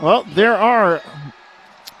Well, there are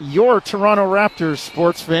your Toronto Raptors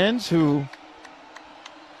sports fans who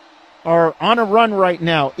are on a run right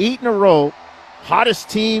now. 8 in a row. Hottest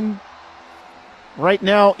team right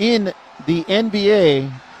now in the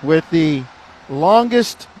NBA with the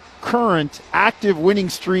longest current active winning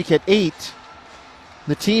streak at 8.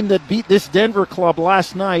 The team that beat this Denver club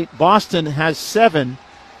last night, Boston, has 7.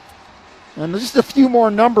 And just a few more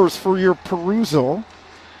numbers for your perusal.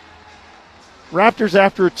 Raptors,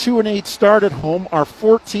 after a 2-8 start at home, are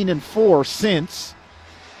 14-4 since,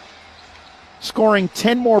 scoring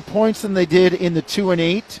 10 more points than they did in the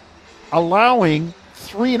 2-8, allowing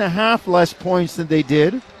 3.5 less points than they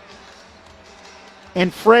did.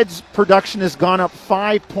 And Fred's production has gone up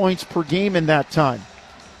 5 points per game in that time.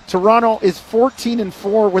 Toronto is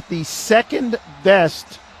 14-4 with the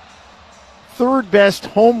third best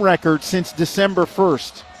home record since December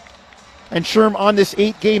 1st. And Sherm, on this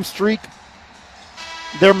 8-game streak,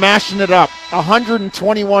 they're mashing it up.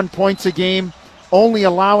 121 points a game, only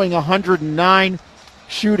allowing 109,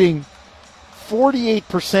 shooting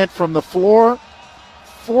 48% from the floor,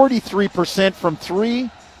 43% from 3.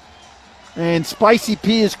 And Spicy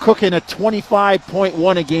P is cooking at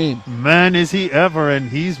 25.1 a game. Man, is he ever, and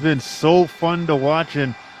he's been so fun to watch.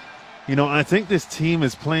 And, you know, I think this team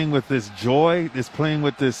is playing with this joy, is playing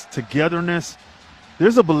with this togetherness.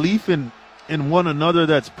 There's a belief in one another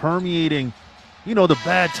that's permeating, you know, the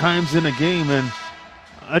bad times in a game. And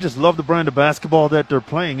I just love the brand of basketball that they're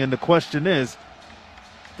playing. And the question is,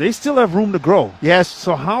 they still have room to grow. Yes.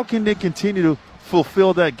 So how can they continue to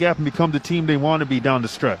fulfill that gap and become the team they want to be down the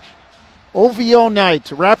stretch? OVO night.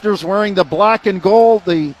 Raptors wearing the black and gold,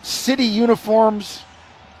 the city uniforms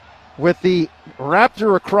with the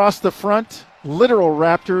raptor across the front, literal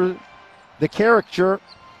raptor, the caricature.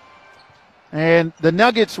 And the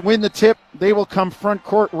Nuggets win the tip. They will come front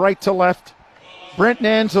court right to left. Brent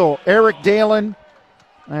Nanzel, Eric Dalen,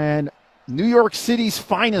 and New York City's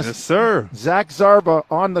finest, yes, sir, Zach Zarba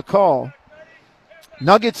on the call.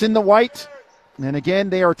 Nuggets in the white. And again,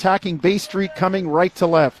 they are attacking Bay Street, coming right to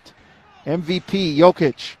left. MVP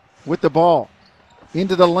Jokic with the ball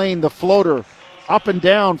into the lane, the floater up and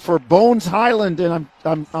down for Bones Highland, and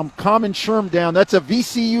I'm calming Sherm down. That's a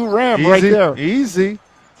VCU Ram right there. Easy,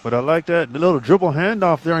 but I like that little dribble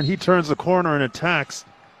handoff there, and he turns the corner and attacks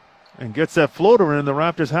and gets that floater in. The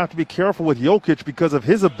Raptors have to be careful with Jokic because of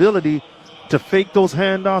his ability to fake those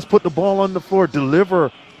handoffs, put the ball on the floor,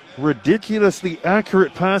 deliver ridiculously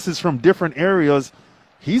accurate passes from different areas.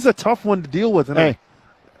 He's a tough one to deal with. And hey.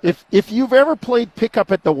 If you've ever played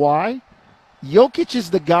pickup at the Y, Jokic is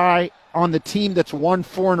the guy on the team that's won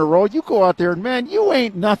 4 in a row. You go out there and, man, you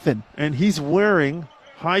ain't nothing. And he's wearing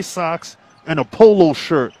high socks and a polo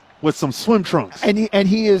shirt with some swim trunks. And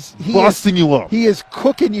he is busting you up. He is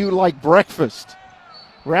cooking you like breakfast.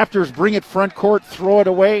 Raptors bring it front court, throw it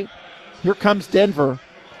away. Here comes Denver.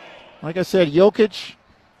 Like I said, Jokic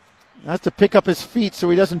has to pick up his feet so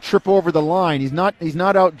he doesn't trip over the line. He's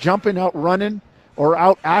not out jumping, out running, or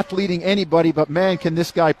out-athleting anybody, but, man, can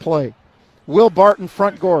this guy play. Will Barton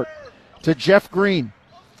front court to Jeff Green.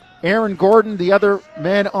 Aaron Gordon, the other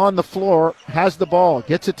man on the floor, has the ball.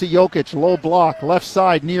 Gets it to Jokic, low block, left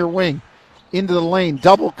side, near wing, into the lane.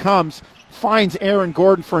 Double comes, finds Aaron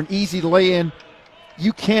Gordon for an easy lay-in.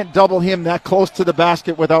 You can't double him that close to the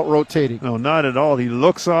basket without rotating. No, not at all. He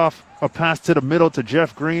looks off, a pass to the middle to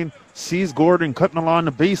Jeff Green, sees Gordon cutting along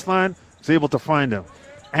the baseline, is able to find him.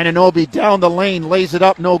 Anunoby down the lane, lays it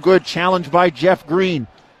up, no good. Challenged by Jeff Green.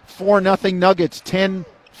 4-0 Nuggets,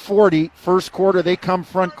 10-40. First quarter, they come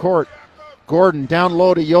front court. Gordon down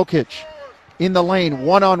low to Jokic. In the lane,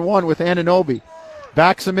 one-on-one with Anunoby.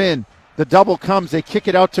 Backs him in. The double comes. They kick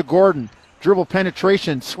it out to Gordon. Dribble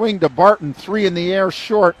penetration. Swing to Barton. 3 in the air,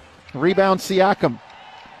 short. Rebound Siakam.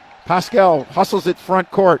 Pascal hustles it front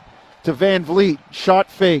court to Van Vliet. Shot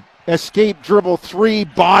fake. Escape dribble 3,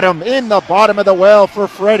 bottom, in the bottom of the well for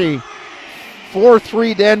Freddie.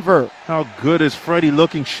 4-3 Denver. How good is Freddie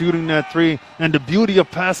looking, shooting that 3? And the beauty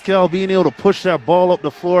of Pascal being able to push that ball up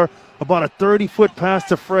the floor. About a 30-foot pass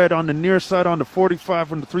to Fred on the near side on the 45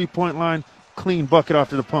 from the three-point line. Clean bucket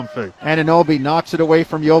after the pump fake. Anunoby knocks it away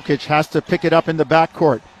from Jokic, has to pick it up in the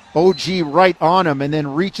backcourt. OG right on him and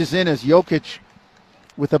then reaches in as Jokic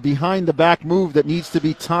with a behind-the-back move that needs to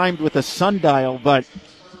be timed with a sundial, but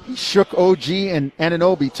he shook OG and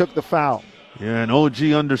Anunoby took the foul. Yeah, and OG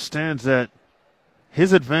understands that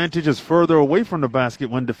his advantage is further away from the basket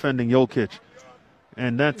when defending Jokic.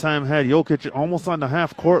 And that time had Jokic almost on the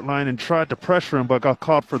half-court line and tried to pressure him but got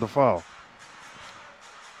caught for the foul.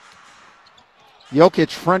 Jokic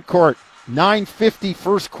front court, 9:50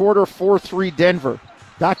 first quarter, 4-3 Denver.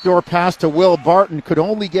 Backdoor pass to Will Barton. Could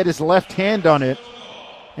only get his left hand on it.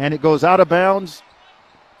 And it goes out of bounds.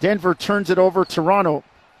 Denver turns it over. Toronto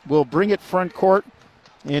will bring it front court.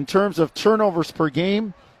 In terms of turnovers per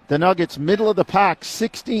game, the Nuggets middle of the pack,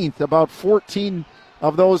 16th, about 14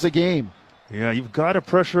 of those a game. Yeah, you've got to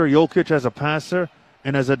pressure Jokic as a passer.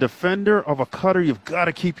 And as a defender of a cutter, you've got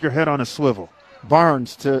to keep your head on a swivel.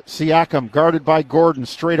 Barnes to Siakam, guarded by Gordon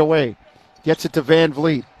straight away. Gets it to Van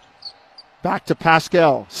Vliet. Back to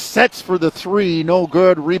Pascal. Sets for the three. No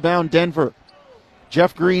good. Rebound Denver.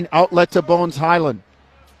 Jeff Green outlet to Bones Highland.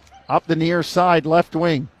 Up the near side, left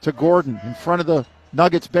wing to Gordon in front of the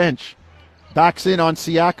Nuggets bench. Backs in on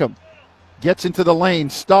Siakam. Gets into the lane.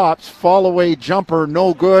 Stops. Fall away jumper.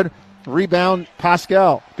 No good. Rebound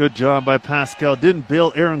Pascal. Good job by Pascal. Didn't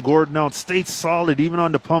bail Aaron Gordon out. Stayed solid even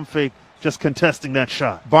on the pump fake. Just contesting that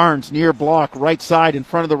shot. Barnes near block, right side in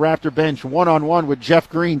front of the Raptor bench. One-on-one with Jeff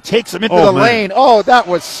Green. Takes him into the lane. Oh, that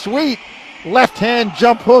was sweet. Left hand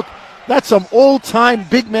jump hook. That's some old-time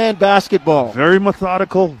big man basketball. Very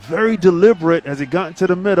methodical, very deliberate as he got into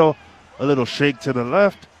the middle. A little shake to the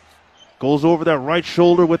left. Goes over that right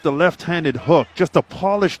shoulder with the left-handed hook. Just a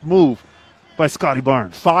polished move by Scotty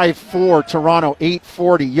Barnes. 5-4 Toronto,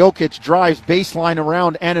 8:40. Jokic drives baseline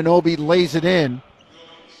around. Anunoby lays it in.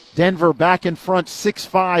 Denver back in front,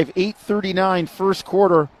 6-5, 8:39 first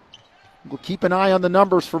quarter. We'll keep an eye on the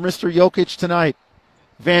numbers for Mr. Jokic tonight.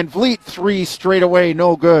 Van Vliet, three straight away,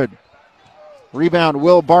 no good. Rebound,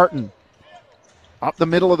 Will Barton. Up the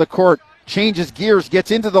middle of the court. Changes gears,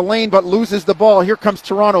 gets into the lane, but loses the ball. Here comes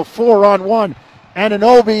Toronto, 4-on-1.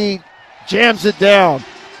 Anunoby jams it down.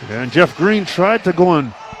 And Jeff Green tried to go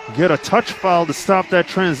and get a touch foul to stop that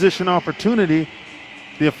transition opportunity.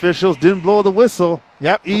 The officials didn't blow the whistle.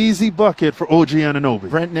 Yep. Easy bucket for OG Anunoby.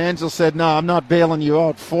 Brent Nanzel said, no, I'm not bailing you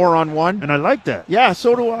out. 4-on-1. And I like that. Yeah,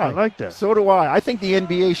 so do I. I like that. So do I. I think the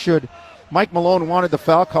NBA should. Mike Malone wanted the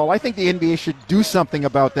foul call. I think the NBA should do something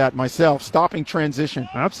about that myself, stopping transition.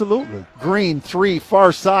 Absolutely. Green, three,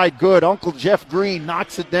 far side, good. Uncle Jeff Green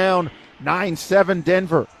knocks it down. 9-7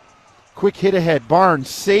 Denver. Quick hit ahead. Barnes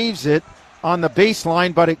saves it on the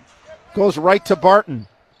baseline, but it goes right to Barton.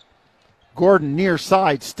 Gordon near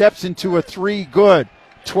side, steps into a three, good.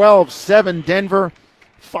 12-7 Denver.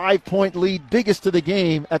 5-point lead, biggest of the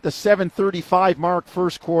game at the 7:35 mark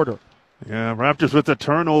first quarter. Yeah, Raptors with the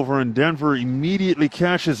turnover, and Denver immediately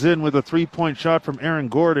cashes in with a three-point shot from Aaron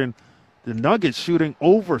Gordon. The Nuggets shooting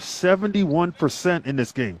over 71% in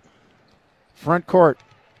this game. Front court.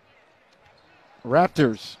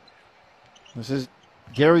 Raptors. This is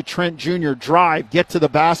Gary Trent Jr. Drive, get to the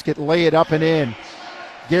basket, lay it up and in.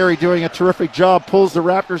 Gary doing a terrific job, pulls the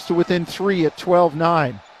Raptors to within three at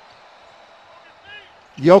 12-9.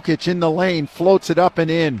 Jokic in the lane, floats it up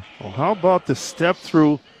and in. Well, how about the step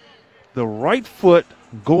through? The right foot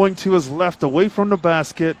going to his left away from the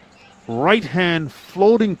basket. Right hand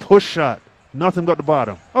floating push shot. Nothing but the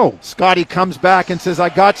bottom. Oh, Scotty comes back and says, I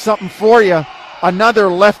got something for you. Another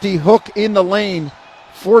lefty hook in the lane.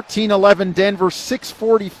 14-11 Denver,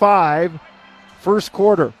 6:45 first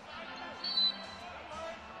quarter.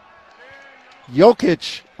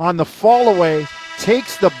 Jokic on the fall away,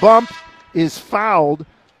 takes the bump, is fouled,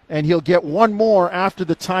 and he'll get one more after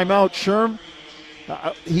the timeout. Sherm,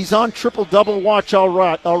 he's on triple-double watch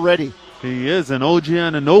already. He is, and OG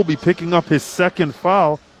Anunoby picking up his second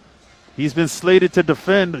foul. He's been slated to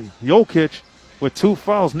defend Jokic with two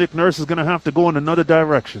fouls. Nick Nurse is going to have to go in another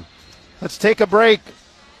direction. Let's take a break.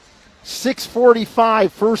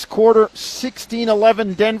 6:45 first quarter,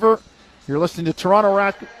 16-11 Denver. You're listening to Toronto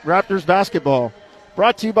Raptors basketball.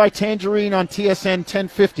 Brought to you by Tangerine on TSN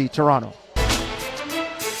 1050 Toronto.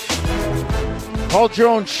 Paul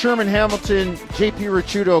Jones, Sherman Hamilton, JP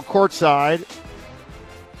Ricciuto courtside.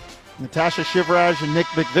 Natasha Shivraj and Nick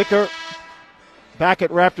McVicker back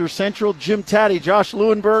at Raptors Central. Jim Taddy, Josh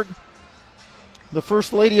Lewenberg. The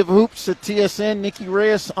First Lady of Hoops at TSN, Nikki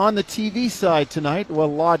Reyes, on the TV side tonight.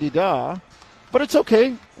 Well, la-di-da. But it's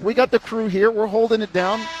okay. We got the crew here. We're holding it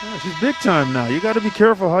down. Yeah, she's big time now. You got to be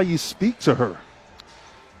careful how you speak to her.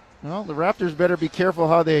 Well, the Raptors better be careful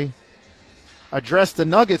how they address the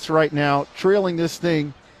Nuggets right now, trailing this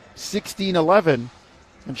thing 16-11.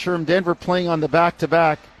 And Sherm, Denver playing on the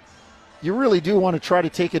back-to-back. You really do want to try to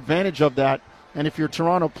take advantage of that. And if you're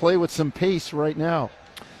Toronto, play with some pace right now.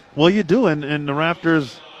 Well, you do, and the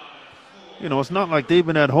Raptors, you know, it's not like they've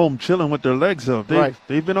been at home chilling with their legs up.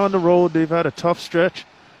 They've been on the road. They've had a tough stretch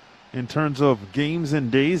in terms of games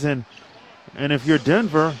and days. And if you're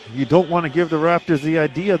Denver, you don't want to give the Raptors the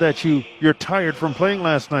idea that you're tired from playing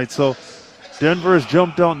last night. So Denver has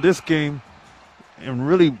jumped out in this game and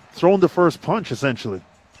really thrown the first punch, essentially.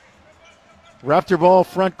 Raptor ball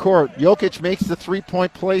front court. Jokic makes the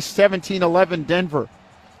three-point play, 17-11 Denver.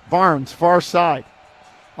 Barnes, far side.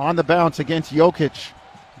 On the bounce against Jokic.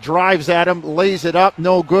 Drives at him, lays it up,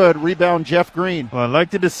 no good. Rebound Jeff Green. Well, I like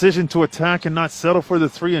the decision to attack and not settle for the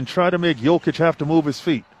three and try to make Jokic have to move his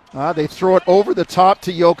feet. They throw it over the top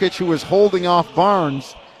to Jokic, who was holding off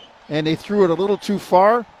Barnes, and they threw it a little too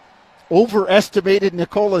far. Overestimated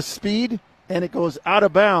Nikola's speed, and it goes out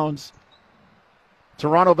of bounds.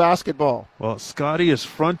 Toronto basketball. Well, Scotty is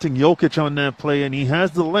fronting Jokic on that play, and he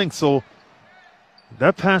has the length, so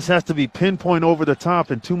that pass has to be pinpoint over the top,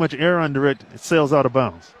 and too much air under it, it sails out of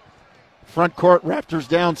bounds. Front court, Raptors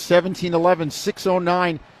down 17-11,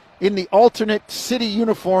 6:09 in the alternate city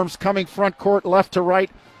uniforms coming front court left to right.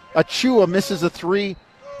 Achua misses a three.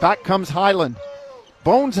 Back comes Highland.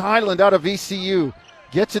 Bones Highland out of VCU.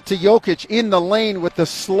 Gets it to Jokic in the lane with the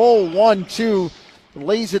slow 1-2.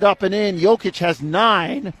 Lays it up and in. Jokic has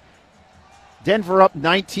 9. Denver up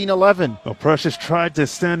 19-11. Well, Precious tried to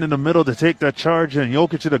stand in the middle to take that charge, and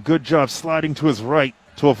Jokic did a good job sliding to his right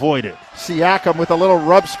to avoid it. Siakam with a little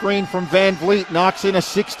rub screen from Van Vliet knocks in a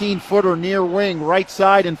 16-footer near wing, right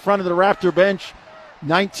side in front of the Raptor bench.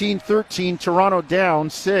 19-13, Toronto down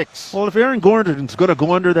 6. Well, if Aaron Gordon's going to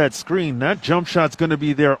go under that screen, that jump shot's going to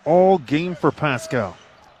be there all game for Pascal.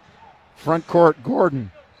 Front court,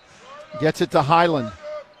 Gordon gets it to Highland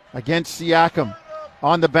against Siakam.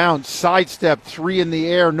 On the bounce, sidestep, 3 in the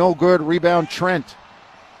air, no good. Rebound Trent.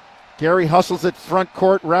 Gary hustles it front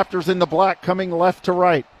court. Raptors in the black coming left to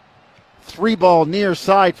right. 3 ball near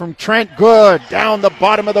side from Trent. Good. Down the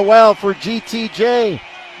bottom of the well for GTJ.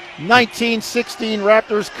 19-16,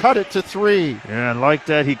 Raptors cut it to 3. Yeah, I like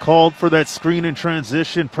that. He called for that screen in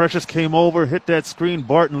transition. Precious came over, hit that screen.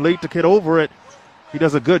 Barton late to get over it. He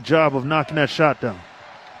does a good job of knocking that shot down.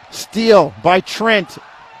 Steal by Trent.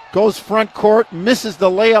 Goes front court, misses the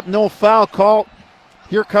layup, no foul call.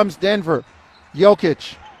 Here comes Denver.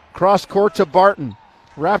 Jokic, cross court to Barton.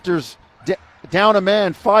 Raptors down a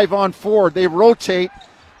man, 5-on-4. They rotate,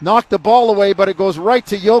 knock the ball away, but it goes right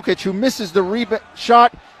to Jokic, who misses the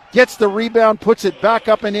shot, gets the rebound, puts it back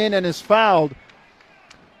up and in, and is fouled.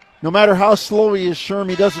 No matter how slow he is, Sherm,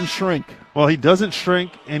 he doesn't shrink. Well, he doesn't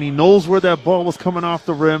shrink, and he knows where that ball was coming off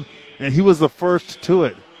the rim, and he was the first to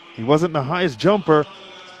it. He wasn't the highest jumper,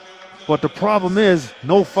 but the problem is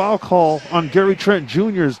no foul call on Gary Trent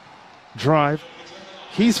Jr.'s drive.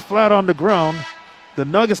 He's flat on the ground. The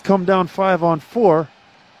Nuggets come down 5-on-4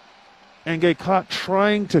 and get caught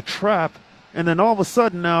trying to trap. And then all of a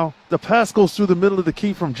sudden now the pass goes through the middle of the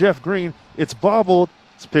key from Jeff Green. It's bobbled.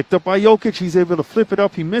 It's picked up by Jokic. He's able to flip it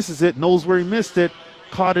up. He misses it, knows where he missed it,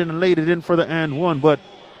 caught it and laid it in for the and one. But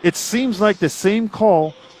it seems like the same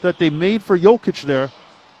call that they made for Jokic there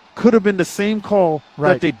could have been the same call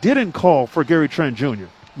that they didn't call for Gary Trent Jr.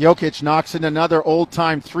 Jokic knocks in another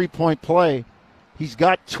old-time three-point play. He's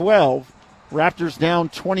got 12. Raptors down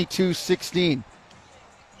 22-16.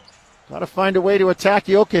 Got to find a way to attack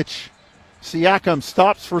Jokic. Siakam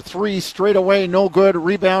stops for 3 straight away, no good.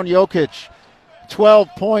 Rebound Jokic. 12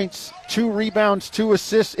 points, 2 rebounds, 2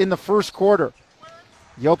 assists in the first quarter.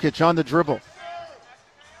 Jokic on the dribble.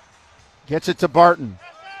 Gets it to Barton.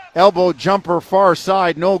 Elbow jumper far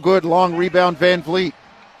side, no good. Long rebound Van Vliet.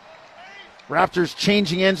 Raptors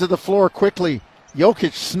changing ends of the floor quickly.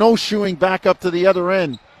 Jokic snowshoeing back up to the other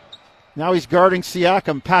end. Now he's guarding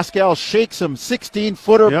Siakam. Pascal shakes him.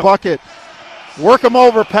 16-footer bucket. Work him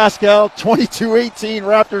over, Pascal. 22-18.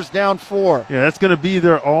 Raptors down 4. Yeah, that's going to be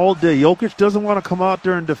there all day. Jokic doesn't want to come out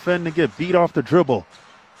there and defend and get beat off the dribble.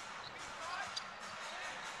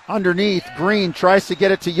 Underneath, Green tries to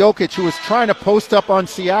get it to Jokic, who is trying to post up on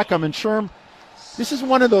Siakam. And Sherm, this is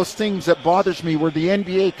one of those things that bothers me where the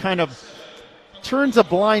NBA kind of turns a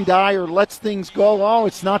blind eye or lets things go. Oh,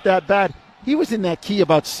 it's not that bad. He was in that key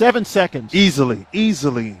about 7 seconds. Easily.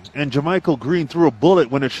 And JaMychal Green threw a bullet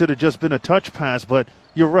when it should have just been a touch pass, but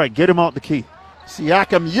you're right. Get him out the key.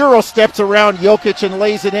 Siakam Euro steps around Jokic and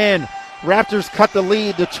lays it in. Raptors cut the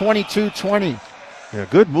lead to 22-20. Yeah,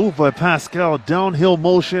 good move by Pascal. Downhill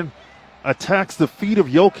motion, attacks the feet of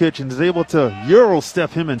Jokic and is able to Euro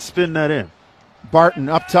step him and spin that in. Barton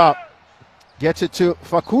up top. Gets it to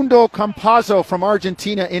Facundo Campazzo from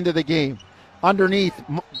Argentina into the game. Underneath,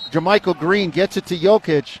 JaMychal Green gets it to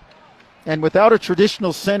Jokic. And without a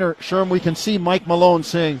traditional center, Sherm, we can see Mike Malone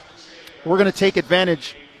saying, we're going to take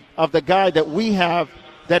advantage of the guy that we have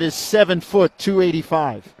that is 7 foot,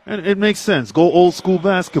 285. And it makes sense. Go old school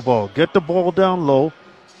basketball. Get the ball down low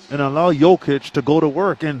and allow Jokic to go to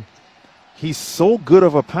work. And he's so good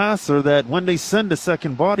of a passer that when they send a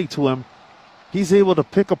second body to him, he's able to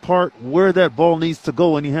pick apart where that ball needs to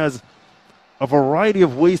go. And he has a variety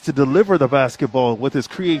of ways to deliver the basketball with his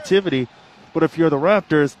creativity. But if you're the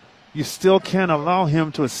Raptors, you still can't allow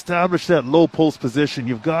him to establish that low post position.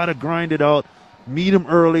 You've got to grind it out, meet him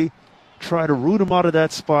early, try to root him out of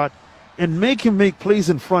that spot, and make him make plays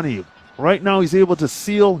in front of you. Right now he's able to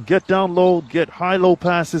seal, get down low, get high-low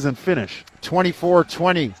passes, and finish.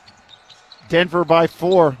 24-20. Denver by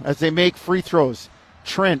 4 as they make free throws.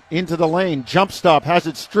 Trent into the lane, jump stop, has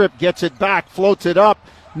it stripped, gets it back, floats it up.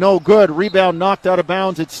 No good. Rebound knocked out of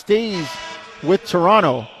bounds. It stays with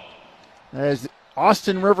Toronto as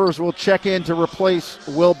Austin Rivers will check in to replace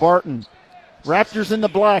Will Barton. Raptors in the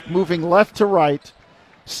black, moving left to right.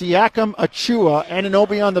 Siakam, Achua,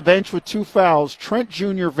 Anunoby on the bench with 2 fouls. Trent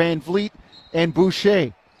Jr., Van Vliet, and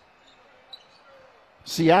Boucher.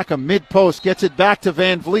 Siakam, mid-post, gets it back to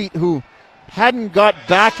Van Vliet, who hadn't got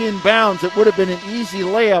back in bounds. It would have been an easy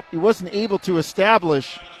layup. He wasn't able to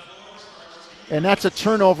establish. And that's a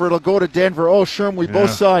turnover. It'll go to Denver. Oh, Sherm, we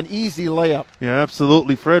both saw an easy layup. Yeah,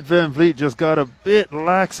 absolutely. Fred Van Vliet just got a bit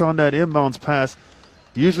lax on that inbounds pass.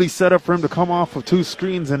 Usually set up for him to come off of 2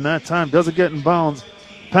 screens, and that time doesn't get in bounds.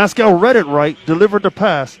 Pascal read it right, delivered the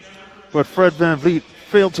pass, but Fred Van Vliet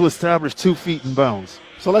failed to establish 2 feet in bounds.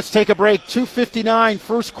 So let's take a break. 2:59,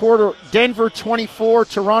 first quarter. Denver 24,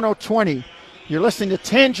 Toronto 20. You're listening to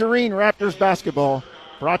Tangerine Raptors basketball,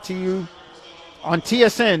 brought to you on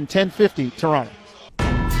TSN 1050 Toronto.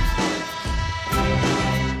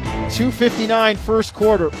 2:59 first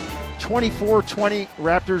quarter. 24-20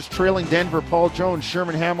 Raptors trailing Denver. Paul Jones,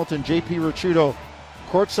 Sherman Hamilton, JP Ricciuto.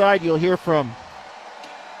 Courtside, you'll hear from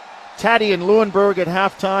Taddy and Leuenberg at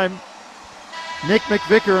halftime. Nick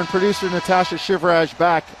McVicker and producer Natasha Shivraj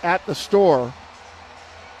back at the store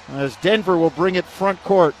as Denver will bring it front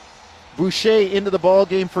court. Boucher into the ball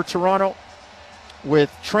game for Toronto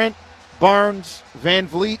with Trent, Barnes, Van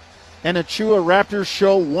Vliet, and Achua. Raptors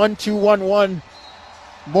show 1-2-1-1.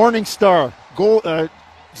 Morningstar goal,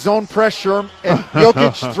 zone pressure, and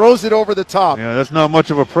Jokic throws it over the top. Yeah, that's not much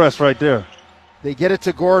of a press right there. They get it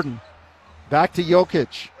to Gordon. Back to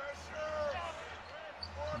Jokic.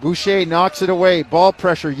 Boucher knocks it away. Ball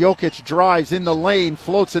pressure. Jokic drives in the lane,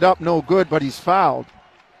 floats it up, no good, but he's fouled.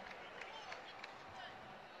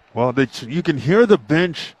 Well, you can hear the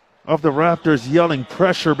bench of the Raptors yelling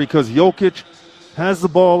pressure because Jokic has the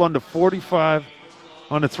ball on the 45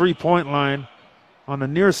 on the three-point line on the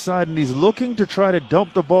near side, and he's looking to try to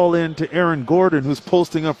dump the ball in to Aaron Gordon, who's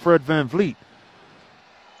posting up Fred Van Vliet.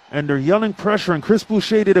 And they're yelling pressure, and Chris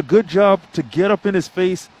Boucher did a good job to get up in his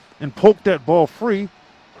face and poke that ball free.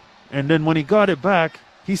 And then when he got it back,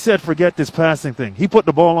 he said, forget this passing thing. He put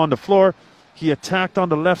the ball on the floor. He attacked on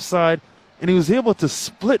the left side, and he was able to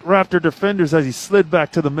split Raptor defenders as he slid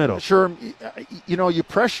back to the middle. Sure, you know, you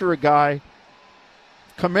pressure a guy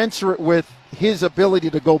commensurate with his ability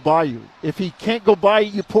to go by you. If he can't go by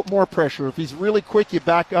you, you put more pressure. If he's really quick, you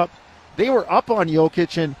back up. They were up on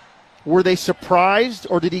Jokic, and were they surprised,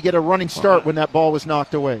 or did he get a running start when that ball was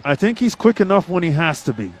knocked away? I think he's quick enough when he has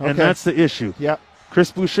to be, and that's the issue. Yeah.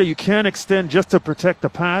 Chris Boucher, you can't extend just to protect the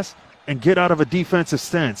pass and get out of a defensive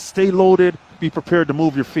stance. Stay loaded, be prepared to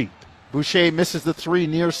move your feet. Boucher misses the 3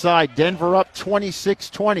 near side. Denver up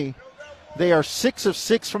 26-20. They are 6 of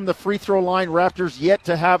 6 from the free throw line. Raptors yet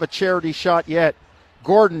to have a charity shot yet.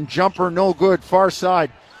 Gordon, jumper, no good, far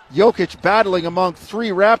side. Jokic battling among 3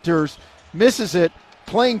 Raptors, misses it,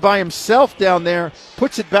 playing by himself down there,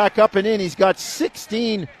 puts it back up and in. He's got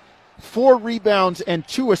 16, 4 rebounds and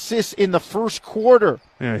 2 assists in the first quarter.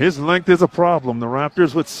 Yeah, his length is a problem. The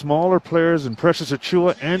Raptors with smaller players and Precious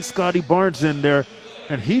Achua and Scotty Barnes in there,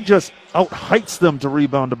 and he just out-heights them to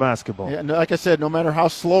rebound the basketball. Yeah, and like I said, no matter how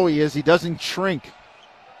slow he is, he doesn't shrink.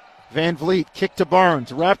 Van Vliet, kick to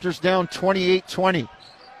Barnes. Raptors down 28-20.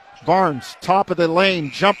 Barnes, top of the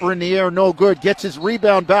lane, jumper in the air, no good. Gets his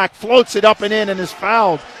rebound back, floats it up and in, and is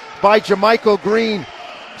fouled by JaMychal Green.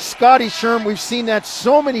 Scotty Sherm, we've seen that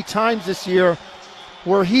so many times this year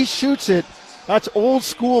where he shoots it. That's old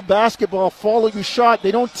school basketball, follow your shot.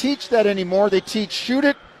 They don't teach that anymore. They teach shoot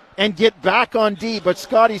it and get back on D. But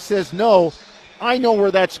Scotty says, no, I know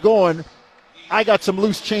where that's going. I got some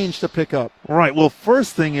loose change to pick up. Right. Well,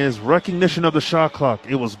 first thing is recognition of the shot clock.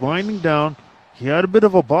 It was winding down. He had a bit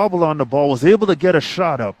of a bobble on the ball, was able to get a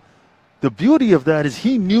shot up. The beauty of that is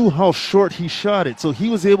he knew how short he shot it, so he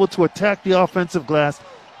was able to attack the offensive glass,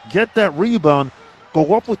 get that rebound,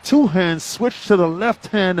 go up with 2 hands, switch to the left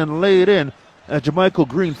hand, and lay it in. As JaMychal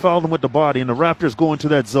Green fouled him with the body, and the Raptors go into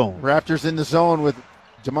that zone. Raptors in the zone with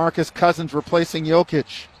DeMarcus Cousins replacing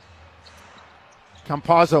Jokic.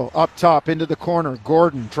 Campazzo up top into the corner.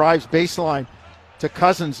 Gordon drives baseline to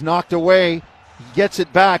Cousins, knocked away. He gets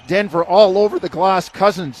it back. Denver all over the glass.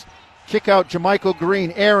 Cousins Kick out Jamichael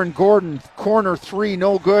Green. Aaron Gordon, corner three,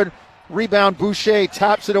 no good. Rebound Boucher,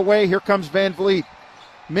 taps it away. Here comes Van Vliet.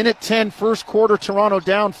 Minute 10, first quarter, Toronto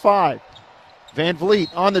down 5. Van Vliet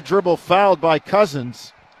on the dribble, fouled by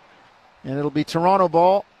Cousins. And it'll be Toronto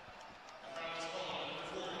ball.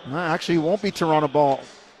 No, actually, it won't be Toronto ball.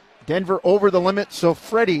 Denver over the limit, so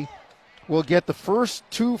Freddie will get the first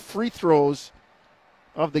 2 free throws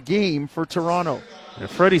of the game for Toronto. And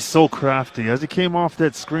Freddie's so crafty. As he came off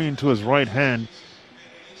that screen to his right hand,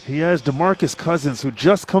 he has DeMarcus Cousins, who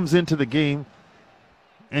just comes into the game,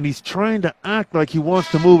 and he's trying to act like he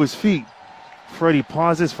wants to move his feet. Freddie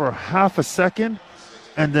pauses for half a second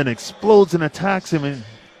and then explodes and attacks him. And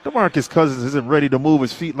DeMarcus Cousins isn't ready to move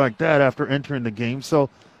his feet like that after entering the game, so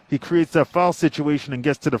he creates that foul situation and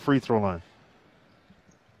gets to the free throw line.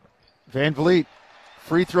 Van Vliet,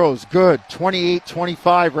 free throws, good.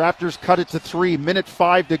 28-25. Raptors cut it to 3. Minute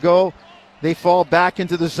 5 to go. They fall back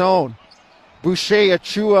into the zone. Boucher,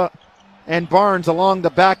 Achua, and Barnes along the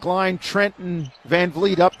back line. Trent and Van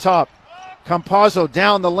Vliet up top. Campazzo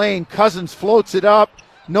down the lane. Cousins floats it up.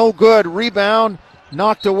 No good. Rebound.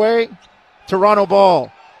 Knocked away. Toronto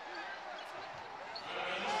ball.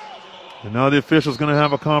 And now the official's going to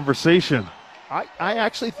have a conversation. I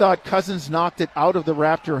actually thought Cousins knocked it out of the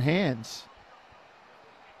Raptor hands.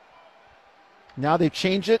 Now they've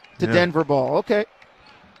changed it to Denver ball. Okay.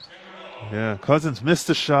 Yeah, Cousins missed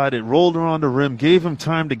the shot. It rolled around the rim, gave him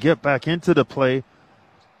time to get back into the play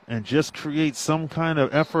and just create some kind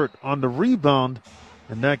of effort on the rebound,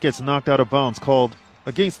 and that gets knocked out of bounds, called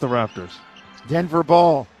against the Raptors. Denver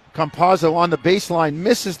ball. Campazzo on the baseline,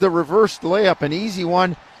 misses the reversed layup, an easy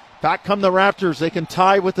one. Back come the Raptors. They can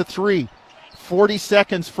tie with the 3. 40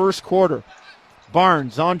 seconds first quarter.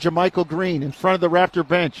 Barnes on Jamichael Green in front of the Raptor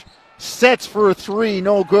bench. Sets for a 3,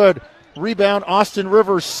 no good. Rebound, Austin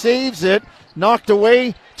Rivers saves it. Knocked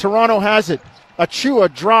away. Toronto has it.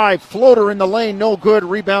 Achua drive, floater in the lane, no good.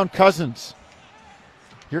 Rebound, Cousins.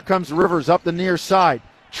 Here comes Rivers up the near side.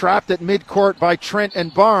 Trapped at midcourt by Trent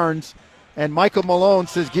and Barnes. And Michael Malone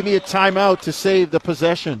says, give me a timeout to save the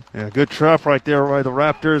possession. Yeah, good trap right there by the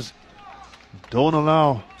Raptors. Don't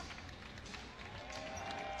allow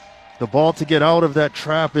the ball to get out of that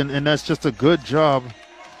trap, and that's just a good job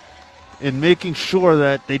in making sure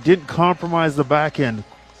that they didn't compromise the back end.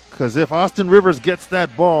 Because if Austin Rivers gets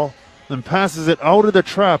that ball and passes it out of the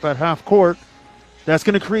trap at half court, that's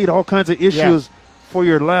going to create all kinds of issues for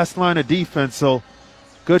your last line of defense. So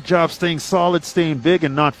good job staying solid, staying big,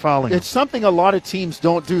 and not fouling. It's something a lot of teams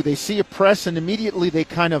don't do. They see a press, and immediately they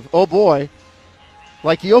kind of, oh boy,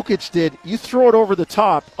 like Jokic did, you throw it over the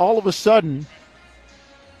top, all of a sudden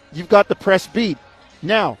you've got the press beat.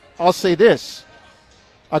 Now, I'll say this.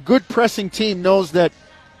 A good pressing team knows that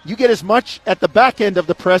you get as much at the back end of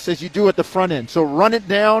the press as you do at the front end. So run it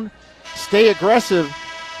down, stay aggressive,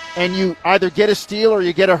 and you either get a steal or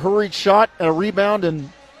you get a hurried shot, a rebound, and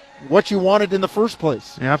what you wanted in the first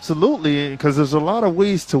place. Yeah, absolutely, because there's a lot of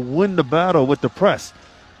ways to win the battle with the press.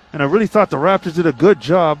 And I really thought the Raptors did a good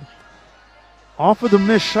job. Off of the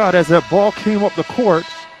missed shot, as that ball came up the court,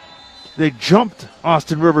 they jumped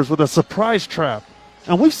Austin Rivers with a surprise trap.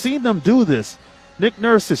 And we've seen them do this. Nick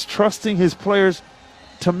Nurse is trusting his players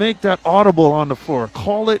to make that audible on the floor.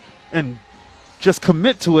 Call it and just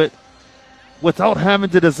commit to it without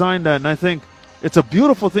having to design that. And I think it's a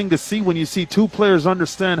beautiful thing to see when you see two players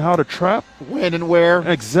understand how to trap. When and where.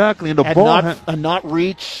 Exactly. And the and ball. not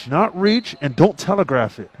reach. Not reach, and don't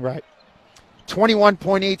telegraph it. Right.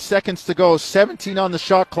 21.8 seconds to go. 17 on the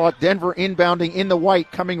shot clock. Denver inbounding in the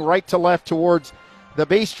white, coming right to left towards the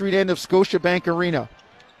Bay Street end of Scotiabank Arena.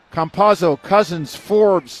 Campazzo, Cousins,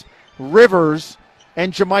 Forbes, Rivers,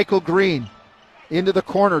 and Jamichael Green. Into the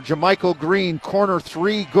corner. Jamichael Green, corner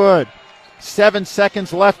 3, good. 7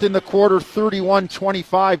 seconds left in the quarter,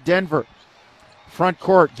 31-25 Denver. Front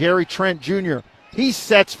court, Gary Trent Jr. He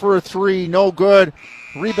sets for a 3, no good.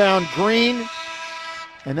 Rebound Green.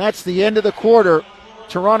 And that's the end of the quarter.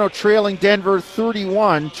 Toronto trailing Denver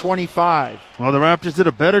 31-25. Well, the Raptors did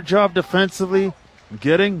a better job defensively,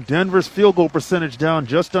 getting Denver's field goal percentage down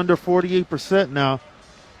just under 48% now.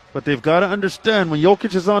 But they've got to understand, when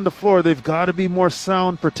Jokic is on the floor, they've got to be more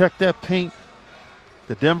sound, protect that paint.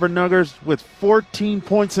 The Denver Nuggets, with 14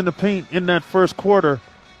 points in the paint in that first quarter,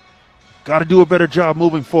 got to do a better job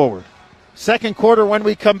moving forward. Second quarter when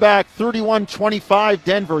we come back, 31-25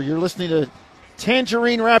 Denver. You're listening to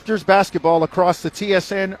Tangerine Raptors basketball across the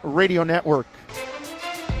TSN radio network.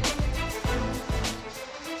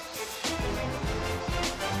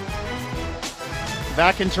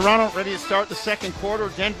 Back in Toronto, ready to start the second quarter.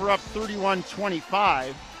 Denver up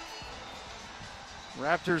 31-25.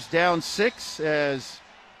 Raptors down 6 as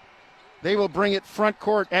They will bring it front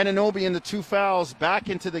court. Anunoby and the 2 fouls back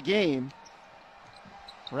into the game.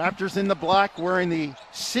 Raptors in the black wearing the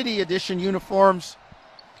City Edition uniforms.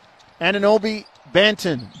 Anunoby,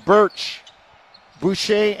 Banton, Birch,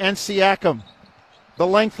 Boucher, and Siakam. The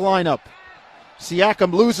length lineup.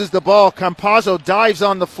 Siakam loses the ball. Campazzo dives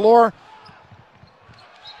on the floor.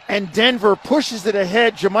 And Denver pushes it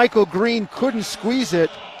ahead. JaMychal Green couldn't squeeze it.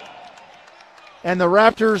 And the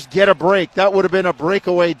Raptors get a break. That would have been a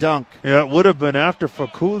breakaway dunk. Yeah, it would have been after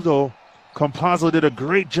Facundo. Campazzo did a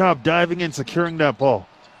great job diving in, securing that ball.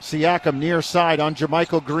 Siakam near side on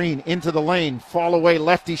JaMychal Green into the lane. Fall away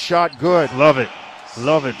lefty shot, good. Love it.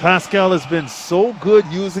 Love it. Pascal has been so good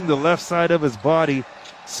using the left side of his body.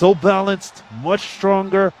 So balanced, much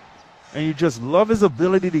stronger. And you just love his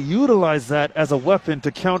ability to utilize that as a weapon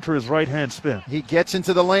to counter his right-hand spin. He gets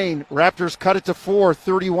into the lane. Raptors cut it to 4,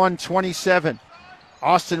 31-27.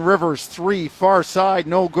 Austin Rivers, 3, far side,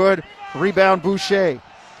 no good. Rebound Boucher.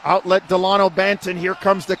 Outlet Delano Banton. Here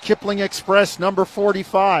comes the Kipling Express, number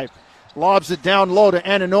 45. Lobs it down low to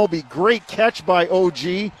Anunoby. Great catch by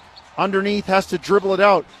OG. Underneath, has to dribble it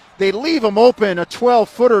out. They leave him open. A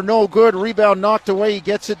 12-footer, no good. Rebound knocked away. He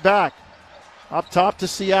gets it back. Up top to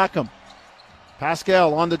Siakam.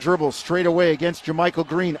 Pascal on the dribble, straight away against JaMychal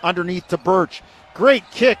Green. Underneath to Birch. Great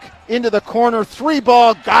kick into the corner.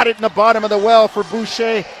 3-ball, got it in the bottom of the well for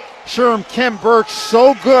Boucher. Sherm, Kem Birch,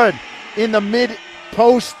 so good in the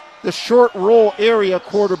mid-post, the short roll area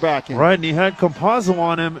quarterbacking. Right, and he had Campazzo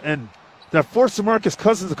on him, and that forced DeMarcus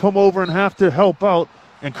Cousins to come over and have to help out.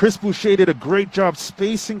 And Chris Boucher did a great job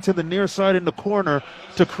spacing to the near side in the corner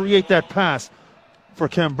to create that pass for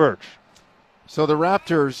Kem Birch. So the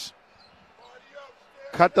Raptors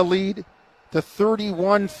cut the lead to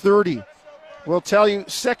 31-30. We'll tell you,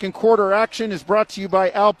 second quarter action is brought to you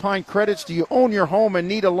by Alpine Credits. Do you own your home and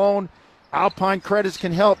need a loan? Alpine Credits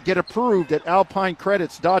can help. Get approved at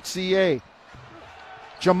alpinecredits.ca.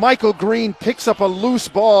 JaMychal Green picks up a loose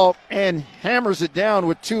ball and hammers it down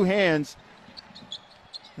with 2 hands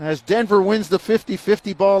as Denver wins the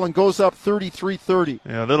 50-50 ball and goes up 33-30.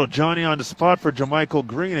 Yeah, little Johnny on the spot for JaMychal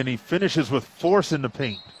Green, and he finishes with force in the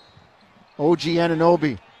paint. OG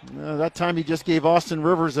Anunoby. That time he just gave Austin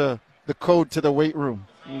Rivers the code to the weight room.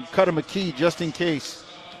 He cut him a key just in case.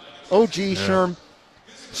 OG Sherm,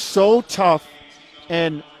 so tough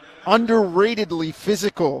and underratedly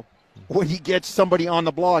physical when he gets somebody on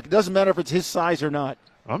the block. It doesn't matter if it's his size or not.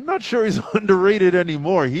 I'm not sure he's underrated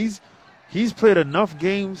anymore. He's played enough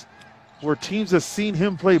games where teams have seen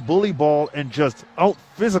him play bully ball and just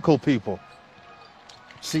out-physical people.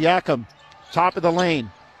 Siakam, top of the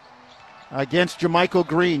lane against JaMychal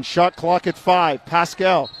Green. Shot clock at 5.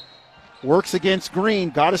 Pascal works against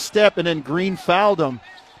Green, got a step, and then Green fouled him.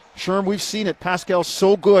 Sherm, we've seen it. Pascal's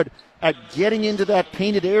so good at getting into that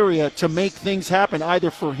painted area to make things happen,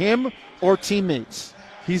 either for him or teammates.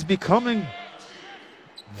 He's becoming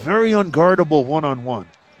very unguardable one-on-one.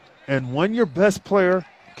 And when your best player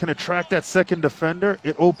can attract that second defender,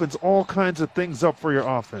 it opens all kinds of things up for your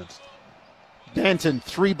offense. Banton,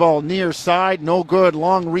 3-ball near side, no good.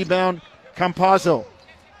 Long rebound, Campazzo.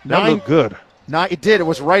 That looked good. It did. It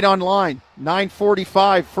was right on line.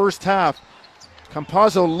 9:45 first half.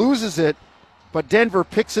 Campazzo loses it, but Denver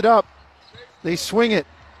picks it up. They swing it.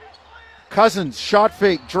 Cousins, shot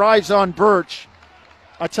fake, drives on Birch.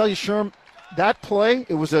 I tell you, Sherm, that play,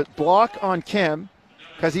 it was a block on Kem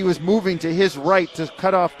because he was moving to his right to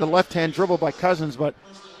cut off the left-hand dribble by Cousins. But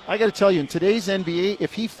I got to tell you, in today's NBA,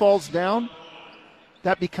 if he falls down,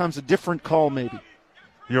 that becomes a different call maybe.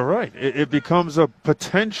 You're right. It becomes a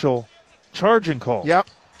potential charging call. Yep.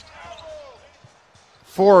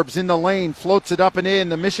 Forbes in the lane, floats it up and in.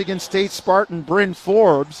 The Michigan State Spartan, Bryn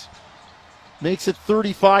Forbes, makes it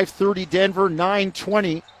 35-30 Denver,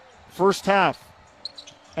 9:20 first half.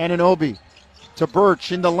 Anunoby to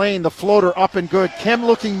Birch in the lane, the floater up and good. Kem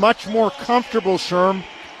looking much more comfortable, Sherm,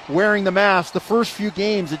 wearing the mask. The first few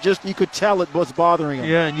games, you could tell it was bothering him.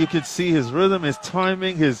 Yeah, and you can see his rhythm, his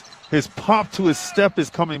timing, his pop to his step is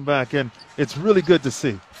coming back, and it's really good to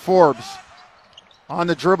see. Forbes on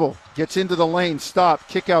the dribble, gets into the lane, stop,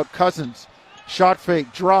 kick out Cousins. Shot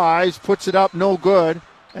fake, drives, puts it up, no good.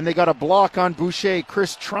 And they got a block on Boucher.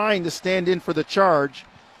 Chris trying to stand in for the charge,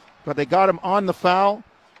 but they got him on the foul.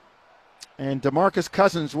 And DeMarcus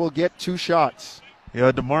Cousins will get 2 shots.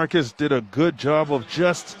 Yeah, DeMarcus did a good job of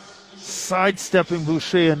just sidestepping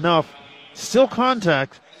Boucher enough. Still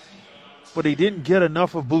contact, but he didn't get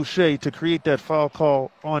enough of Boucher to create that foul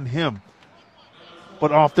call on him.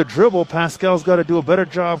 But off the dribble, Pascal's got to do a better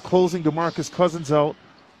job closing DeMarcus Cousins out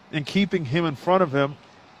and keeping him in front of him.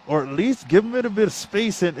 or at least give him a bit of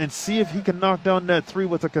space and see if he can knock down that three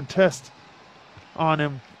with a contest on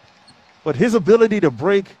him. But his ability to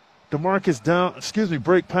break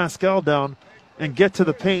break Pascal down and get to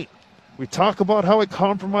the paint. We talk about how it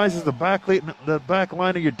compromises the back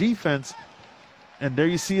line of your defense. And there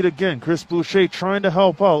you see it again. Chris Boucher trying to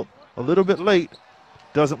help out a little bit late.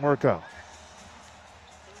 Doesn't work out.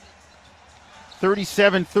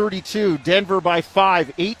 37-32. Denver by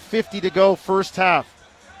 5. 8:50 to go first half.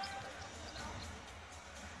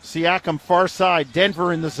 Siakam far side.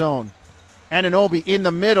 Denver in the zone. Anunoby in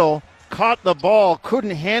the middle. Caught the ball.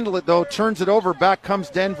 Couldn't handle it though. Turns it over. Back comes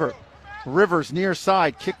Denver. Rivers near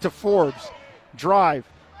side. Kick to Forbes. Drive.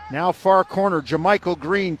 Now far corner. JaMychal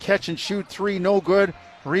Green. Catch and shoot three. No good.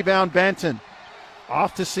 Rebound Banton.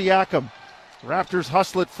 Off to Siakam. Raptors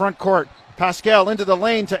hustle at front court. Pascal into the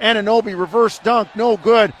lane to Anunoby. Reverse dunk. No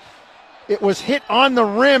good. It was hit on the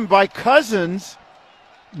rim by Cousins.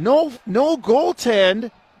 No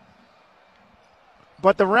goaltend.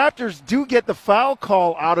 But the Raptors do get the foul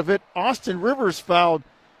call out of it. Austin Rivers fouled.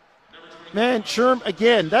 Man, Sherm,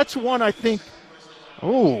 again, that's one I think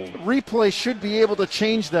replay should be able to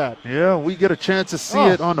change that. Yeah, we get a chance to see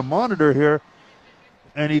it on the monitor here.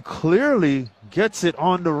 And he clearly gets it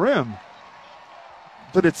on the rim.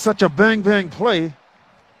 But it's such a bang-bang play.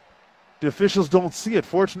 The officials don't see it.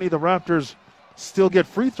 Fortunately, the Raptors still get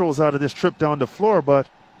free throws out of this trip down the floor. But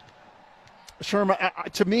Sherm,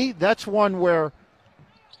 to me, that's one where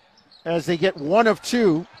as they get one of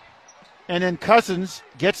two, and then Cousins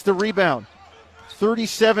gets the rebound.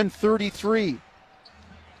 37-33.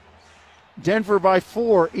 Denver by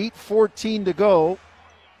 4, 8:14 to go.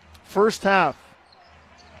 First half.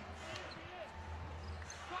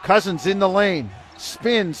 Cousins in the lane.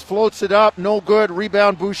 Spins, floats it up, no good.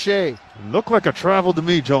 Rebound Boucher. Looked like a travel to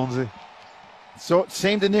me, Jonesy. So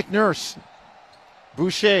same to Nick Nurse.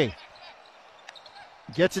 Boucher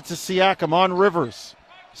gets it to Siakam on Rivers.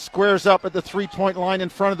 Squares up at the three-point line in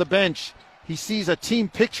front of the bench. He sees a team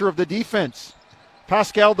picture of the defense.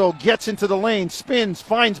 Pascal, though, gets into the lane, spins,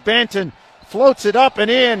 finds Banton, floats it up and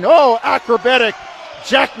in. Oh, acrobatic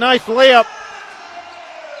jackknife layup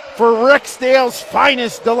for Rexdale's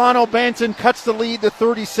finest. Delano Banton cuts the lead to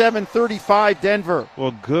 37-35 Denver.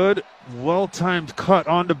 Well, good, well-timed cut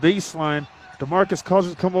on the baseline. DeMarcus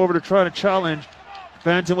Cousins come over to try to challenge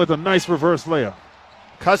Banton with a nice reverse layup.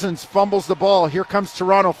 Cousins fumbles the ball. Here comes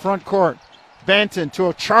Toronto front court. Banton to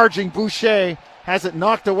a charging Boucher. Has it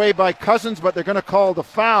knocked away by Cousins, but they're going to call the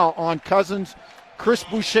foul on Cousins. Chris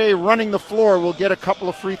Boucher running the floor will get a couple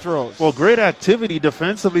of free throws. Well, great activity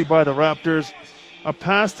defensively by the Raptors. A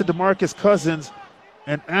pass to DeMarcus Cousins,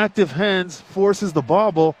 and active hands forces the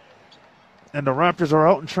bobble, and the Raptors are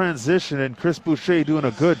out in transition, and Chris Boucher doing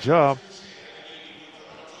a good job.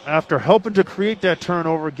 After helping to create that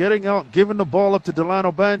turnover, getting out, giving the ball up to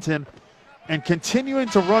Delano Banton, and continuing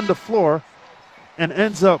to run the floor, and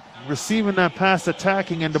ends up receiving that pass,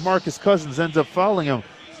 attacking, and DeMarcus Cousins ends up fouling him.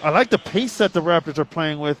 I like the pace that the Raptors are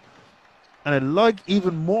playing with, and I like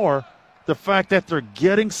even more the fact that they're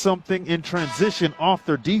getting something in transition off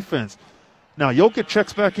their defense. Now, Jokic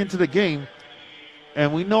checks back into the game,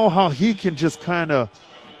 and we know how he can just kind of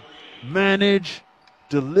manage,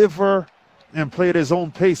 deliver, and play at his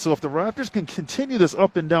own pace. So if the Raptors can continue this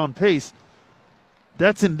up and down pace,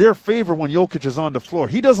 that's in their favor when Jokic is on the floor.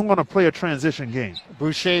 He doesn't want to play a transition game.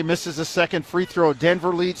 Boucher misses a second free throw.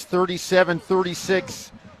 Denver leads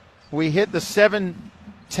 37-36. We hit the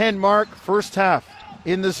 7-10 mark first half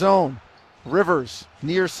in the zone. Rivers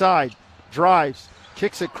near side, drives,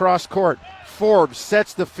 kicks it cross court. Forbes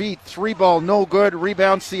sets the feet, three ball, no good.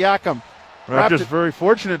 Rebound Siakam. Raptors very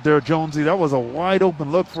fortunate there, Jonesy. That was a wide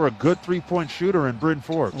open look for a good three-point shooter in Bryn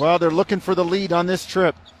Forbes. Well, they're looking for the lead on this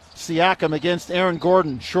trip. Siakam against Aaron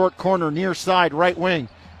Gordon. Short corner, near side, right wing.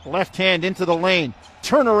 Left hand into the lane.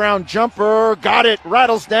 Turnaround jumper. Got it.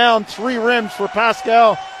 Rattles down. Three rims for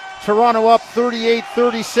Pascal. Toronto up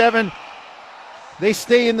 38-37. They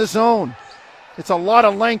stay in the zone. It's a lot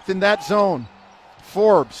of length in that zone.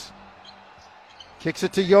 Forbes kicks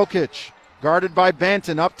it to Jokic. Guarded by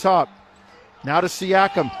Banton up top. Now to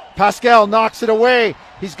Siakam. Pascal knocks it away.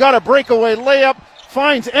 He's got a breakaway layup.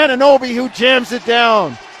 Finds Anunoby, who jams it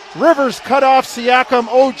down. Rivers cut off Siakam.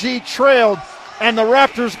 OG trailed. And the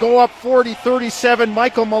Raptors go up 40-37.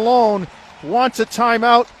 Michael Malone wants a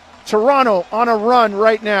timeout. Toronto on a run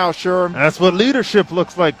right now, Sherm. That's what leadership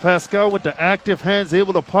looks like. Pascal with the active hands,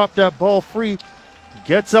 able to pop that ball free.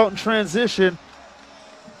 Gets out in transition.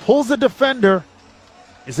 Pulls the defender.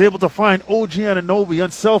 Is able to find OG Anunoby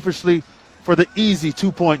unselfishly for the easy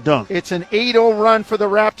two-point dunk. It's an 8-0 run for the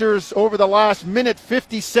Raptors over the last minute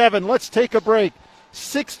 57. Let's take a break.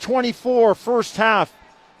 6:24 first half.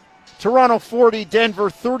 Toronto 40, Denver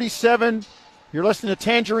 37. You're listening to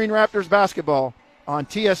Tangerine Raptors basketball on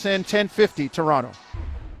TSN 1050 Toronto.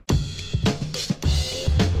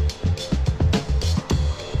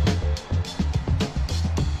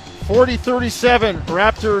 40-37,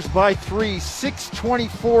 Raptors by 3,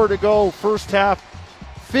 6:24 to go first half.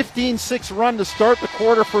 15-6 run to start the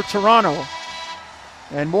quarter for Toronto.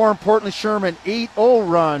 And more importantly, Sherman, 8-0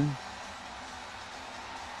 run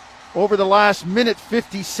over the last minute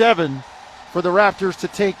 57 for the Raptors to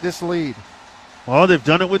take this lead. Well, they've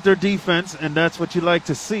done it with their defense, and that's what you like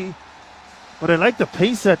to see. But I like the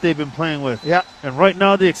pace that they've been playing with. Yeah. And right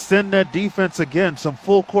now they extend that defense again. Some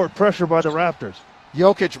full court pressure by the Raptors.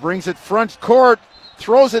 Jokic brings it front court,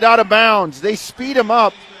 throws it out of bounds. They speed him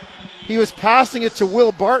up. He was passing it to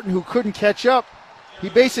Will Barton, who couldn't catch up. He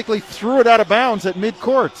basically threw it out of bounds at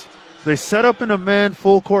midcourt. They set up in a man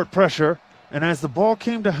full court pressure, and as the ball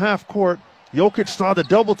came to half court, Jokic saw the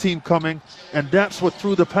double team coming, and that's what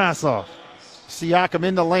threw the pass off. Siakam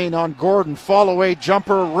in the lane on Gordon. Fall away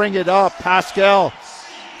jumper, ring it up. Pascal.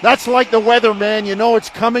 That's like the weather, man. You know it's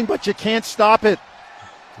coming, but you can't stop it.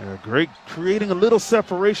 Yeah, great, creating a little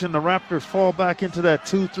separation. The Raptors fall back into that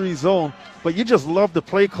 2-3 zone, but you just love the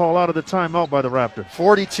play call out of the timeout by the Raptors.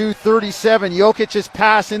 42-37, Jokic's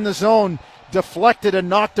pass in the zone, deflected and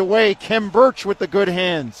knocked away. Kem Birch with the good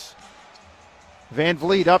hands. Van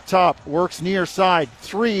Vliet up top, works near side.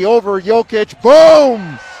 3 over Jokic,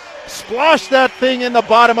 boom! Splosh that thing in the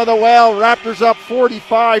bottom of the well. Raptors up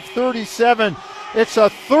 45-37. It's a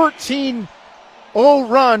 13-0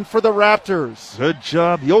 run for the Raptors. Good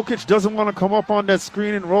job. Jokic doesn't want to come up on that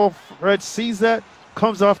screen and roll. Fred sees that,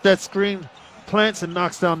 comes off that screen, plants and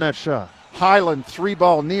knocks down that shot. Highland,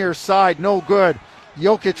 3-ball near side, no good.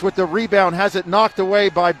 Jokic with the rebound, has it knocked away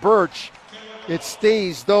by Birch. It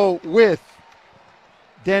stays, though, with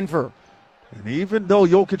Denver. And even though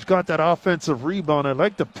Jokic got that offensive rebound, I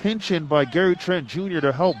like the pinch in by Gary Trent Jr.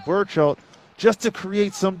 to help Birch out, just to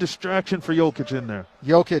create some distraction for Jokic in there.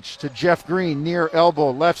 Jokic to Jeff Green, near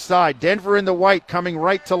elbow, left side. Denver in the white, coming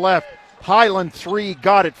right to left. Highland 3,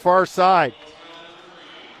 got it, far side.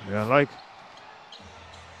 Yeah,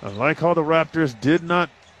 I like how the Raptors did not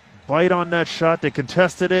bite on that shot. They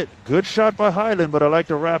contested it. Good shot by Highland, but I like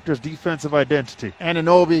the Raptors' defensive identity.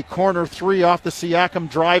 Anunoby, corner 3 off the Siakam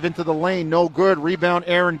drive into the lane. No good. Rebound,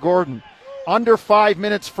 Aaron Gordon. Under 5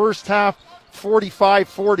 minutes first half,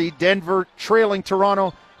 45-40. Denver trailing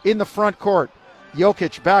Toronto in the front court.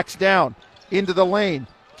 Jokic backs down into the lane.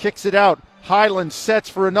 Kicks it out. Highland sets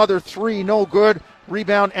for another 3. No good.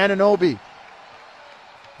 Rebound, Anunoby.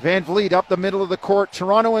 Van Vliet up the middle of the court.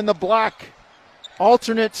 Toronto in the black.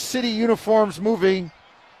 Alternate city uniforms moving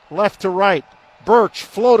left to right. Birch,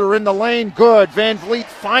 floater in the lane, good. Van Vliet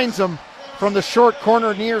finds him from the short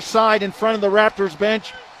corner near side in front of the Raptors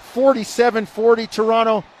bench. 47-40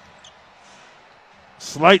 Toronto.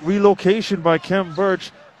 Slight relocation by Kem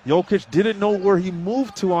Birch. Jokic didn't know where he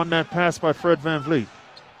moved to on that pass by Fred Van Vliet.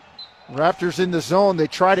 Raptors in the zone. They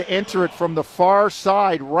try to enter it from the far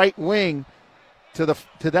side, right wing. To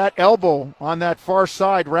that elbow on that far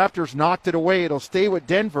side. Raptors knocked it away. It'll stay with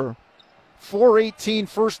Denver. 4:18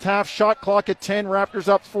 first half, shot clock at 10. Raptors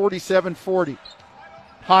up 47-40.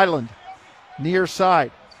 Highland, near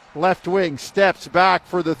side, left wing, steps back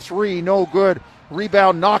for the 3, no good.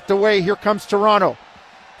 Rebound knocked away. Here comes Toronto.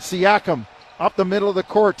 Siakam up the middle of the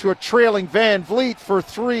court to a trailing Van Vliet for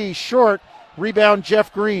 3, short. Rebound,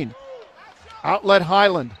 Jeff Green. Outlet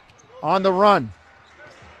Highland on the run.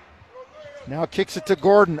 Now kicks it to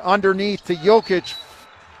Gordon, underneath to Jokic,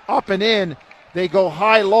 up and in. They go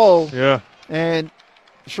high-low. Yeah. And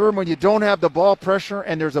sure, when you don't have the ball pressure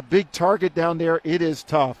and there's a big target down there, it is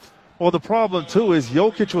tough. Well, the problem, too, is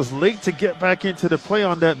Jokic was late to get back into the play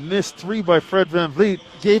on that missed 3 by Fred Van Vliet.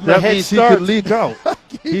 Gave him that a head means start. He could leak out.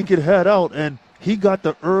 He could head out, and he got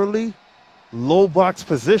the early low box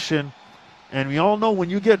position. And we all know when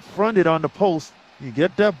you get fronted on the post, you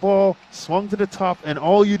get that ball swung to the top, and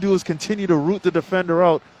all you do is continue to root the defender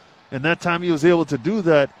out. And that time he was able to do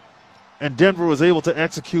that, and Denver was able to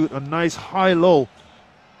execute a nice high-low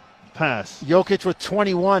pass. Jokic with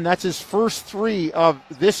 21. That's his first 3 of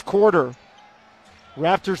this quarter.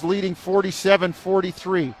 Raptors leading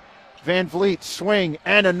 47-43. Van Vliet swing.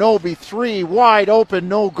 Anunoby 3 wide open.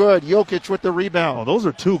 No good. Jokic with the rebound. Oh, those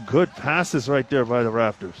are 2 good passes right there by the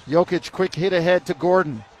Raptors. Jokic quick hit ahead to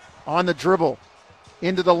Gordon. On the dribble.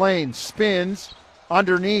 Into the lane. Spins.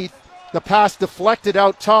 Underneath. The pass deflected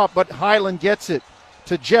out top, but Highland gets it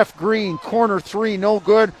to Jeff Green. Corner 3. No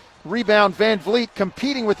good. Rebound, Van Vliet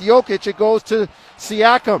competing with Jokic. It goes to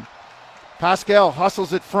Siakam. Pascal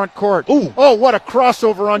hustles at front court. Ooh. Oh, what a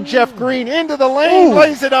crossover on Jeff Green. Into the lane,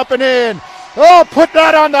 lays it up and in. Oh, put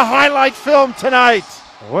that on the highlight film tonight.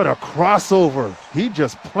 What a crossover. He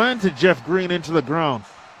just planted Jeff Green into the ground.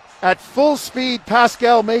 At full speed,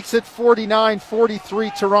 Pascal makes it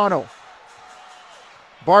 49-43 Toronto.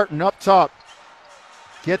 Barton up top.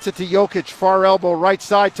 Gets it to Jokic, far elbow, right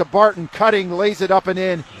side to Barton, cutting, lays it up and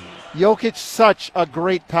in. Jokic, such a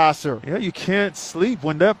great passer. Yeah, you can't sleep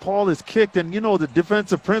when that ball is kicked and, you know, the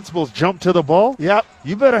defensive principles jump to the ball. Yep.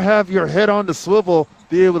 You better have your head on the swivel,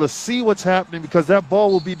 be able to see what's happening because that ball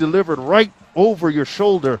will be delivered right over your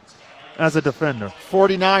shoulder as a defender.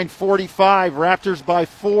 49-45, Raptors by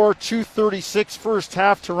 4, 2:36 first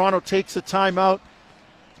half. Toronto takes a timeout.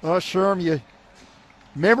 Oh, Sherm,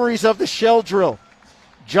 memories of the shell drill.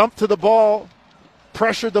 Jump to the ball,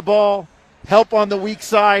 pressure the ball, help on the weak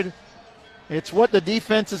side. It's what the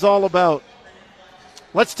defense is all about.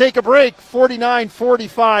 Let's take a break.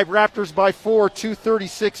 49-45, Raptors by 4,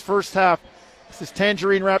 2:36 first half. This is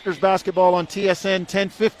Tangerine Raptors basketball on TSN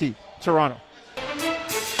 1050, Toronto.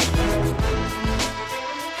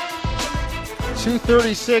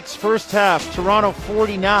 2:36 first half. Toronto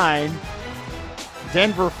 49,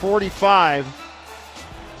 Denver 45.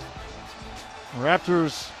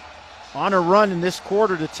 Raptors on a run in this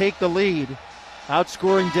quarter to take the lead,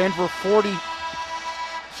 outscoring Denver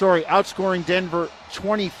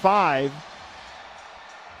 25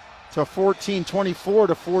 to 14, 24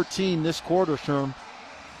 to 14 this quarter, Sherm,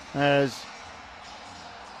 as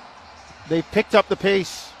they picked up the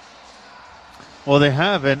pace. Well, they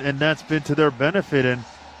have, and that's been to their benefit. And,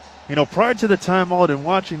 you know, prior to the timeout and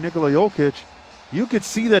watching Nikola Jokic, you could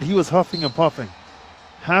see that he was huffing and puffing.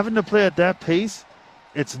 Having to play at that pace,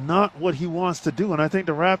 it's not what he wants to do. And I think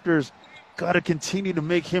the Raptors got to continue to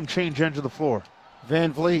make him change ends of the floor.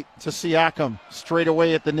 Van Vliet to Siakam, straight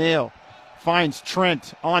away at the nail. Finds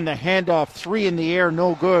Trent on the handoff. 3 in the air,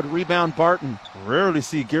 no good. Rebound Barton. Rarely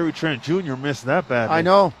see Gary Trent Jr. miss that badly. I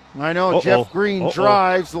know. Jeff Green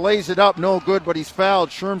drives, lays it up, no good, but he's fouled.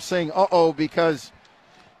 Sherm saying, because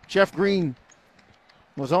Jeff Green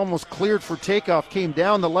was almost cleared for takeoff, came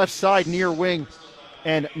down the left side near wing,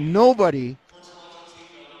 and nobody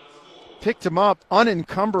picked him up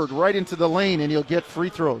unencumbered right into the lane, and he'll get free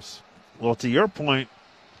throws. Well, to your point,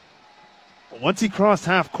 once he crossed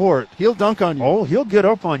half court, he'll dunk on you. Oh, he'll get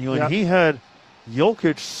up on you. Yep. And he had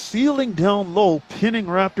Jokic sealing down low, pinning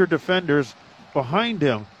Raptor defenders behind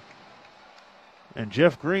him. And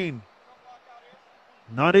Jeff Green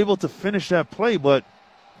not able to finish that play, but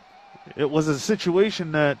it was a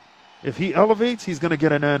situation that if he elevates, he's going to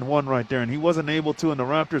get an and one right there. And he wasn't able to, and the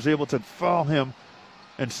Raptors able to foul him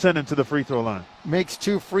and send him to the free throw line. Makes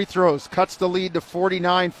 2 free throws, cuts the lead to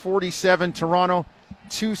 49-47 Toronto,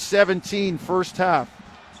 2:17 first half.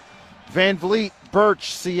 Van Vliet,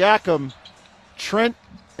 Birch, Siakam, Trent,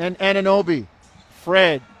 and Anunoby.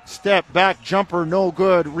 Fred, step back jumper, no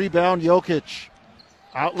good. Rebound Jokic.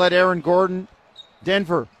 Outlet Aaron Gordon.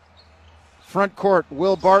 Denver. Front court,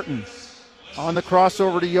 Will Barton. On the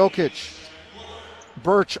crossover to Jokic.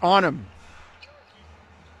 Birch on him.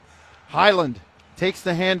 Highland takes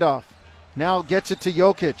the handoff. Now gets it to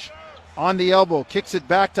Jokic. On the elbow, kicks it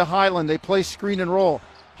back to Highland. They play screen and roll.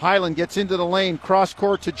 Highland gets into the lane, cross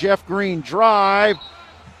court to Jeff Green. Drive.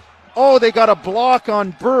 Oh, they got a block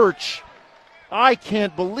on Birch. I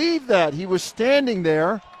can't believe that. He was standing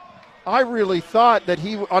there. I really thought that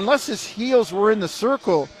unless his heels were in the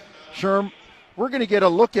circle, Sherm, we're going to get a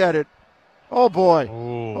look at it. Oh, boy.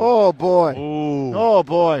 Ooh. Oh, boy. Ooh. Oh,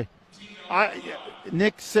 boy.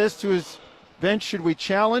 Nick says to his bench, should we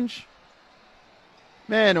challenge?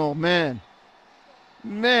 Man, oh, man.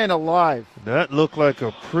 Man alive. That looked like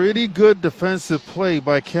a pretty good defensive play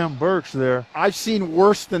by Khem Birch there. I've seen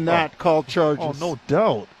worse than that called charges. Oh, no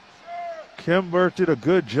doubt. Khem Birch did a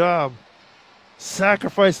good job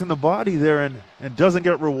sacrificing the body there and doesn't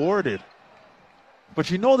get rewarded. But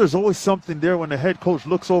you know there's always something there when the head coach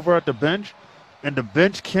looks over at the bench and the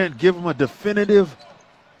bench can't give him a definitive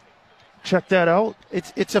check that out.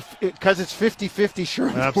 It's because it's 50-50 sure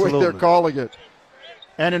the way Absolutely. they're calling it.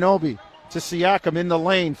 Anunoby to Siakam in the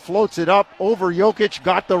lane, floats it up over Jokic,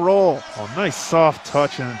 got the roll. Oh, nice soft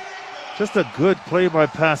touch and just a good play by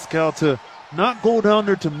Pascal to not go down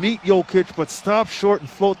there to meet Jokic, but stop short and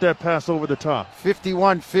float that pass over the top.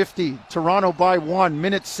 51-50, Toronto by 1,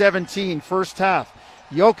 minute 17, first half.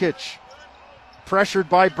 Jokic pressured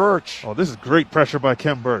by Birch. Oh, this is great pressure by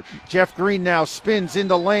Khem Birch. Jeff Green now spins in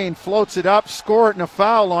the lane, floats it up, score it, and a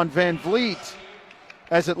foul on Van Vliet.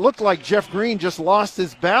 As it looked like Jeff Green just lost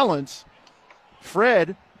his balance.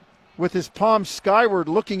 Fred, with his palm skyward,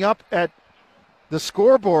 looking up at the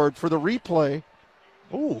scoreboard for the replay.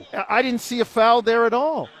 Ooh. I didn't see a foul there at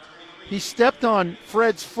all. He stepped on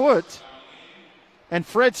Fred's foot, and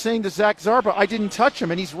Fred's saying to Zach Zarba, I didn't touch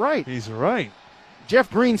him, and he's right. He's right.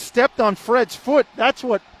 Jeff Green stepped on Fred's foot. That's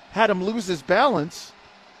what had him lose his balance.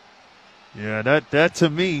 Yeah, that to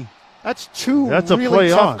me, that's two that's really a play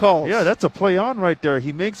tough on. calls. Yeah, that's a play on right there.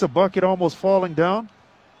 He makes a bucket almost falling down.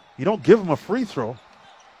 You don't give him a free throw.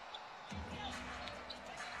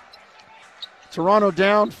 Toronto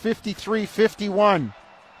down 53-51.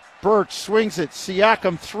 Birch swings it.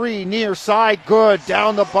 Siakam 3 near side. Good.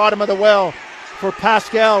 Down the bottom of the well for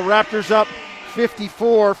Pascal. Raptors up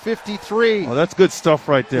 54-53. Oh, that's good stuff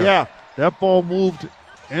right there. Yeah. That ball moved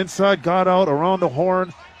inside, got out around the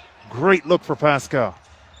horn. Great look for Pascal.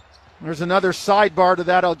 There's another sidebar to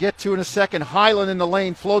that I'll get to in a second. Highland in the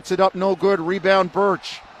lane. Floats it up. No good. Rebound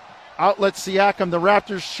Birch. Outlet Siakam. The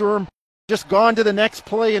Raptors Sherm just gone to the next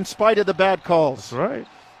play in spite of the bad calls. That's right.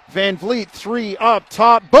 Van Vliet 3 up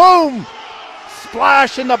top. Boom!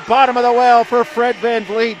 Splash in the bottom of the well for Fred Van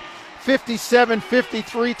Vliet.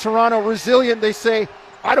 57-53. Toronto resilient. They say,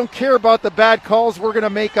 I don't care about the bad calls. We're going to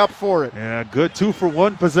make up for it. Yeah, good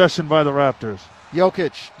 2-for-1 possession by the Raptors.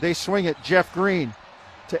 Jokic, they swing it. Jeff Green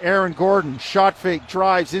to Aaron Gordon. Shot fake,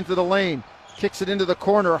 drives into the lane. Kicks it into the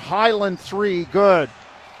corner. Highland 3, good.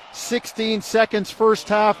 16 seconds first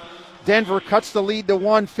half. Denver cuts the lead to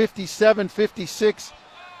 1, 57-56.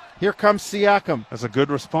 Here comes Siakam. That's a good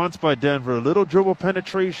response by Denver. A little dribble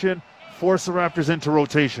penetration, force the Raptors into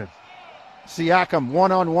rotation. Siakam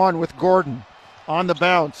one-on-one with Gordon. On the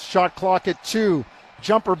bounce, shot clock at 2.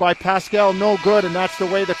 Jumper by Pascal, no good, and that's the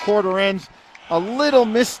way the quarter ends. A little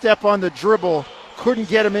misstep on the dribble. Couldn't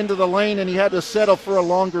get him into the lane, and he had to settle for a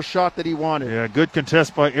longer shot that he wanted. Yeah, good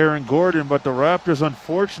contest by Aaron Gordon, but the Raptors,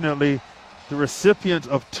 unfortunately, the recipients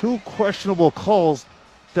of 2 questionable calls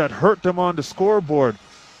that hurt them on the scoreboard.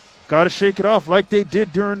 Got to shake it off like they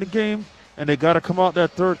did during the game, and they got to come out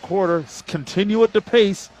that third quarter, continue at the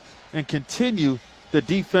pace, and continue the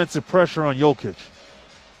defensive pressure on Jokic.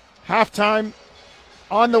 Halftime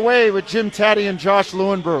on the way with Jim Taddy and Josh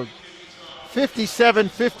Lewenberg.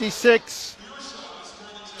 57-56.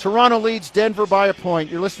 Toronto leads Denver by a point.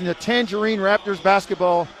 You're listening to Tangerine Raptors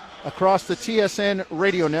basketball across the TSN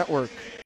radio network.